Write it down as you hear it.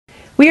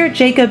We are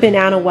Jacob and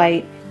Anna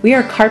White. We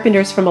are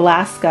carpenters from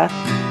Alaska.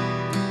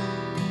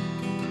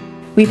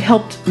 We've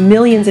helped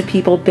millions of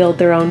people build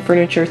their own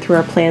furniture through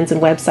our plans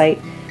and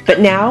website. But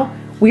now,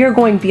 we are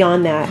going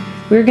beyond that.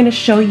 We're going to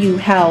show you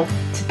how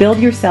to build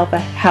yourself a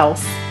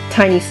house,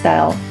 tiny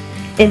style.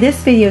 In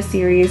this video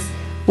series,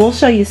 we'll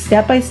show you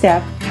step by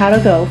step how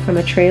to go from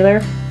a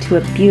trailer to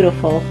a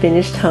beautiful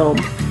finished home.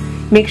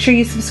 Make sure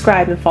you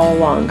subscribe and follow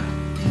along.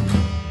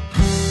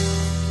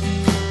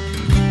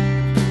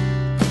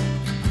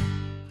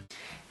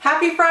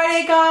 Happy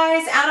Friday,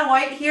 guys! Anna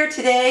White here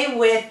today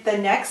with the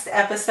next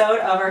episode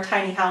of our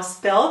tiny house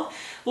build.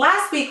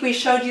 Last week we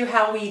showed you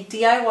how we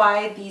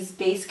DIY'd these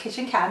base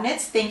kitchen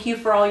cabinets. Thank you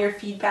for all your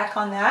feedback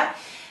on that.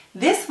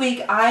 This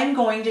week I'm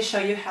going to show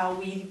you how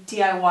we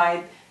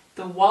DIY'd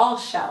the wall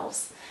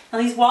shelves. Now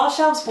these wall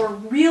shelves were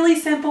really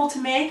simple to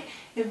make.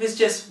 It was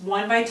just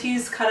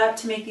 1x2s cut up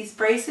to make these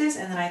braces,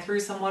 and then I threw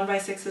some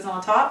 1x6s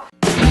on top.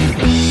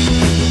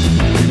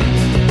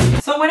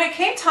 So when it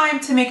came time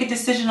to make a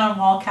decision on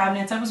wall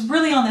cabinets, I was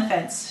really on the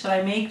fence. Should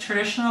I make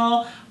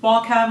traditional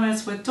wall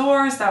cabinets with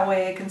doors? That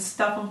way I can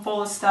stuff them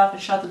full of stuff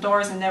and shut the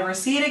doors and never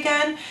see it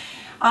again.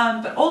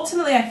 But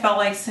ultimately I felt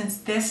like since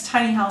this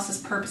tiny house's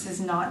purpose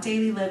is not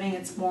daily living,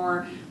 it's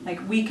more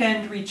like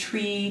weekend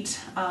retreat,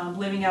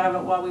 living out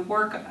of it while we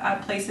work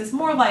at places,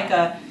 more like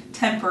a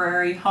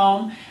temporary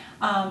home,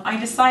 I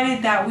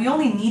decided that we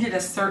only needed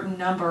a certain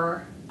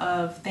number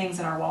of things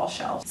in our wall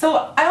shelves.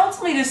 So I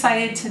ultimately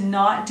decided to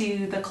not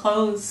do the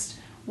closed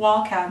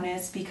wall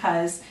cabinets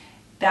because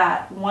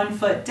that 1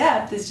 foot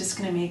depth is just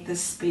going to make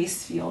this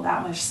space feel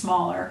that much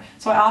smaller.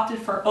 So I opted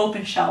for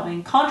open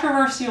shelving.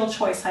 Controversial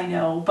choice, I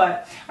know,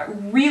 but I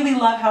really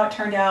love how it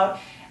turned out.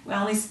 We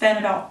only spent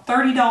about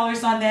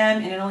 $30 on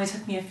them, and it only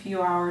took me a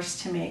few hours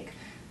to make.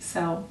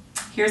 So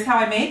here's how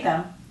I made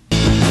them.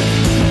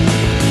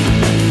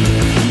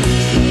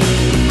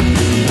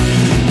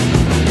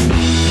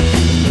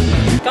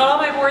 Got all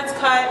my boards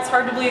cut. It's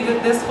hard to believe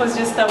that this was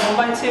just a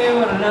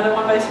 1x2 and another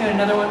 1x2 and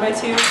another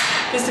 1x2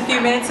 just a few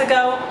minutes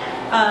ago.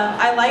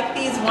 I like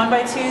these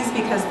 1x2s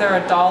because they're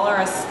 $1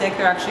 a stick.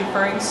 They're actually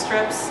furring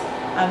strips.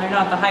 They're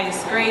not the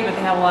highest grade, but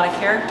they have a lot of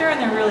character and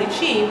they're really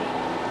cheap.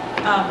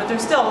 But they're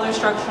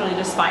structurally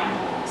just fine.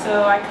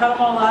 So I cut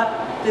them all up.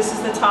 This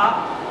is the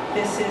top,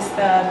 this is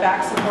the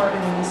back support,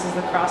 and then this is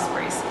the cross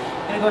brace.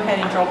 I'm going to go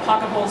ahead and drill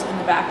pocket holes in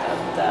the back of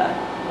the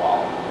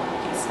wall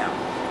piece now.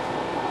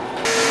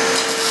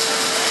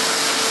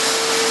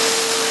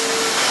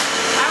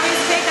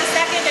 Take a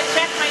second to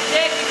check my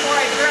jig before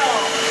I drill.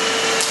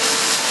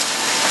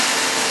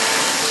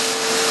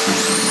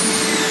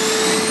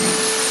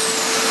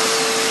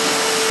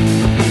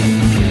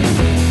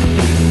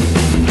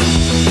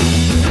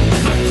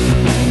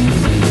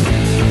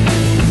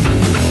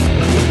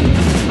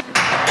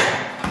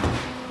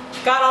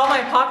 Got all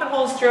my pocket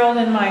holes drilled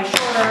in my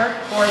shorter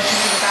boards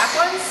into the back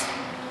ones.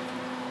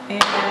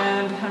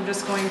 And I'm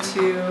just going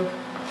to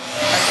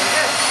like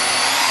this.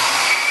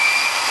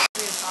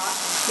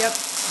 Yep.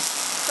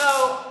 So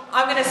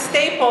I'm going to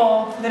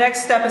staple, the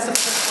next step is to put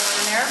the board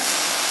in there.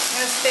 I'm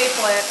going to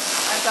staple it.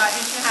 I've got 1.5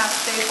 inch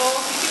staples.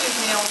 You can use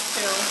nails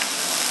too.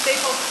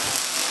 Staples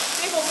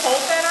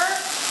hold better.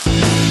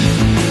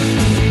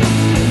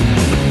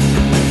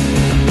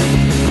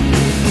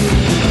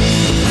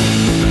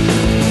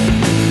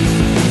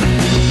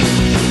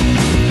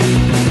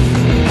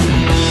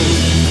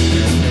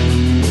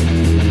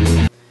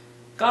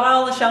 Got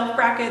all the shelf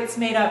brackets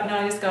made up. Now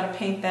I just got to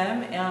paint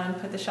them and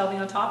put the shelving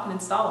on top and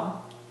install them.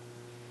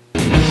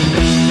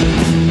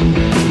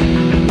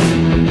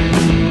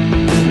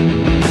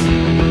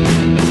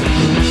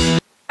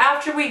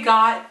 After we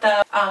got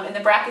the and the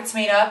brackets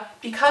made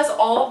up, because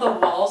all of the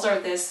walls are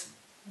this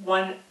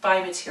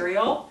 1x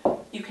material,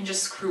 you can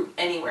just screw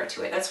anywhere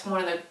to it. That's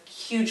one of the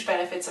huge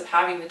benefits of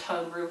having the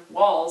tongue roof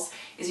walls,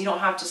 is you don't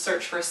have to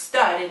search for a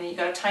stud, and you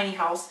got a tiny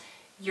house,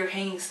 you're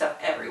hanging stuff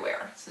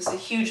everywhere. So this is a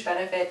huge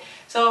benefit.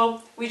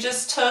 So we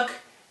just took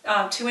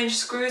 2-inch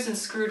screws and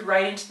screwed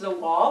right into the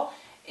wall,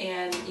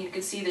 and you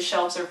can see the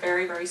shelves are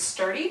very, very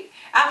sturdy.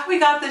 After we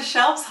got the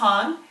shelves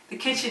hung, the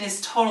kitchen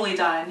is totally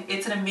done.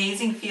 It's an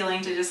amazing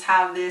feeling to just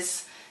have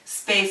this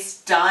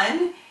space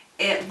done.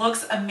 It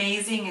looks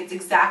amazing. It's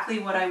exactly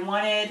what I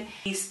wanted.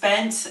 We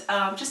spent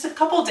just a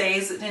couple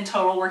days in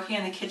total working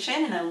on the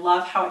kitchen, and I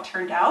love how it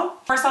turned out.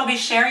 Of course, I'll be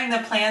sharing the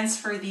plans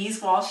for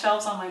these wall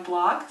shelves on my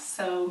blog,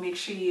 so make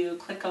sure you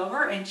click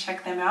over and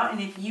check them out.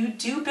 And if you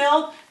do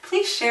build,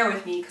 please share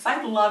with me, because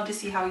I'd love to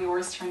see how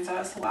yours turns out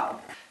as well.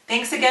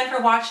 Thanks again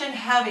for watching.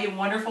 Have a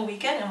wonderful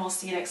weekend, and we'll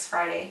see you next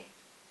Friday.